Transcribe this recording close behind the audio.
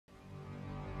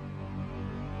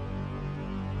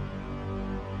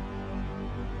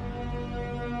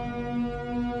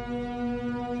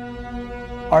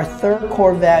Our third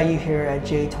core value here at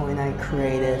J29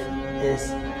 Creative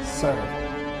is serve.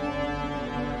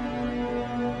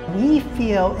 We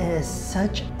feel it is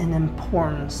such an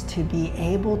importance to be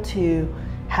able to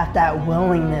have that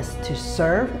willingness to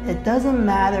serve. It doesn't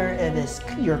matter if it's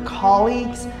your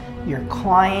colleagues, your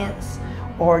clients,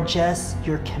 or just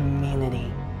your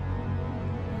community.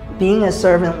 Being a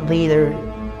servant leader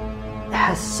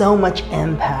has so much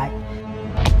impact.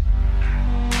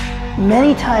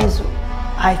 Many times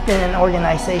I've been in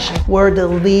organizations where the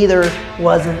leader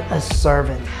wasn't a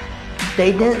servant.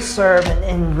 They didn't serve and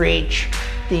enrich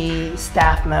the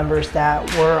staff members that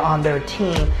were on their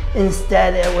team.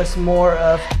 Instead, it was more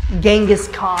of Genghis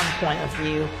Khan point of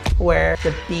view, where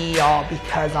the be-all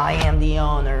because I am the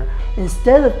owner.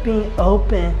 Instead of being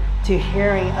open to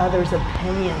hearing others'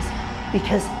 opinions,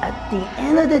 because at the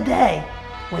end of the day,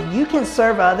 when you can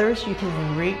serve others, you can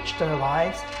enrich their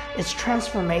lives, it's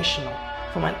transformational.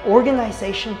 From an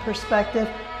organization perspective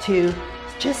to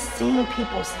just seeing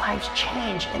people's lives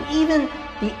change and even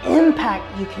the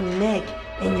impact you can make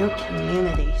in your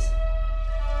communities.